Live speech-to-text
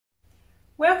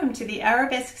Welcome to the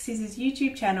Arabesque Scissors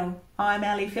YouTube channel. I'm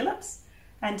Ali Phillips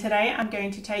and today I'm going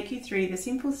to take you through the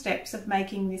simple steps of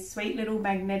making this sweet little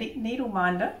magnetic needle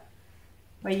minder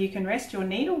where you can rest your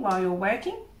needle while you're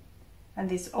working, and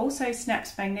this also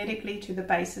snaps magnetically to the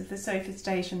base of the sofa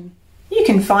station. You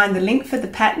can find the link for the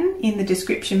pattern in the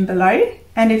description below,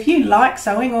 and if you like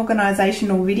sewing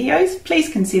organisational videos, please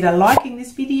consider liking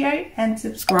this video and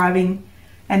subscribing.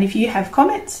 And if you have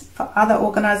comments for other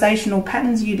organisational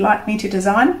patterns you'd like me to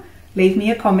design, leave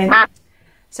me a comment.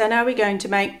 So now we're going to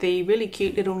make the really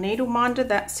cute little needle minder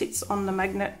that sits on the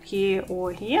magnet here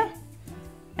or here.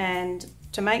 And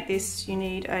to make this you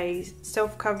need a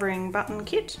self-covering button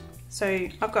kit. So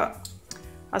I've got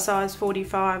a size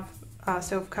 45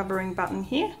 self-covering button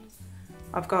here.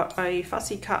 I've got a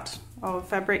fussy cut of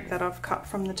fabric that I've cut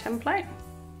from the template.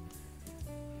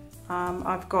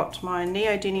 I've got my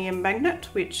neodymium magnet,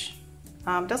 which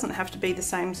doesn't have to be the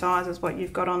same size as what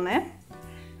you've got on there,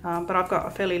 but I've got a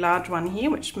fairly large one here,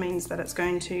 which means that it's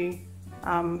going to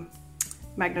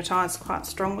magnetise quite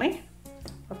strongly.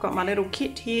 I've got my little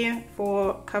kit here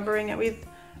for covering it with.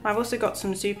 I've also got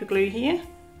some super glue here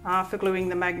for gluing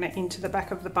the magnet into the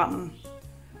back of the button.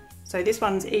 So this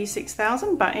one's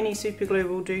E6000, but any super glue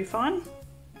will do fine.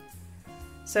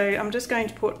 So I'm just going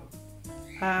to put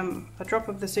a drop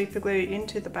of the super glue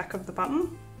into the back of the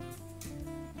button.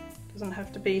 Doesn't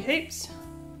have to be heaps.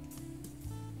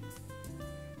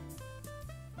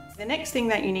 The next thing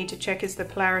that you need to check is the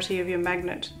polarity of your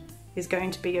magnet is going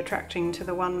to be attracting to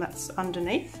the one that's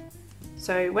underneath.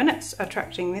 So when it's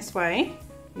attracting this way,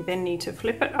 you then need to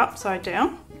flip it upside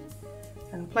down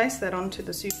and place that onto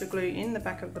the super glue in the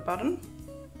back of the button,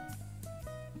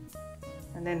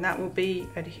 and then that will be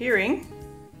adhering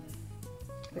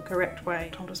the correct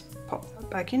way. I'll just pop that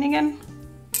back in again.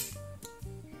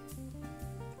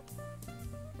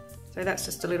 So that's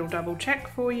just a little double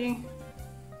check for you.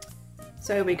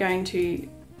 So we're going to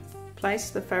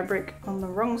place the fabric on the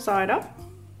wrong side up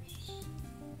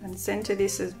and center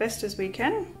this as best as we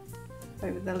can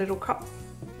over the little cup.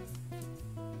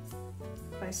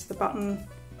 Place the button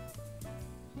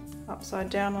upside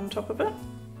down on top of it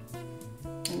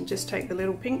and just take the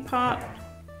little pink part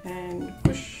and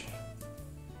push,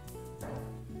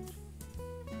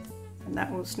 and that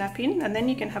will snap in, and then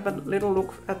you can have a little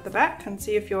look at the back and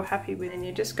see if you're happy with it. And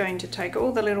you're just going to take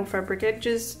all the little fabric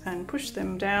edges and push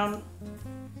them down.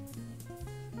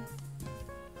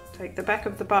 Take the back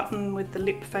of the button with the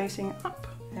lip facing up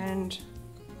and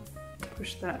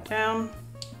push that down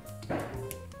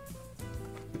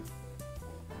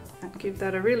and give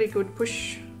that a really good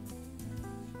push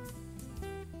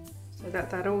so that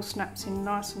that all snaps in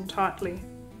nice and tightly.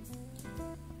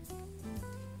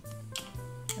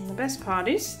 And the best part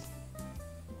is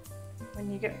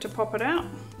when you get to pop it out,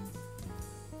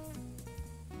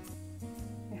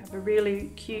 you have a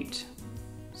really cute,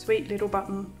 sweet little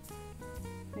button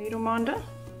needle minder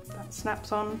that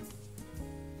snaps on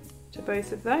to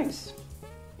both of those.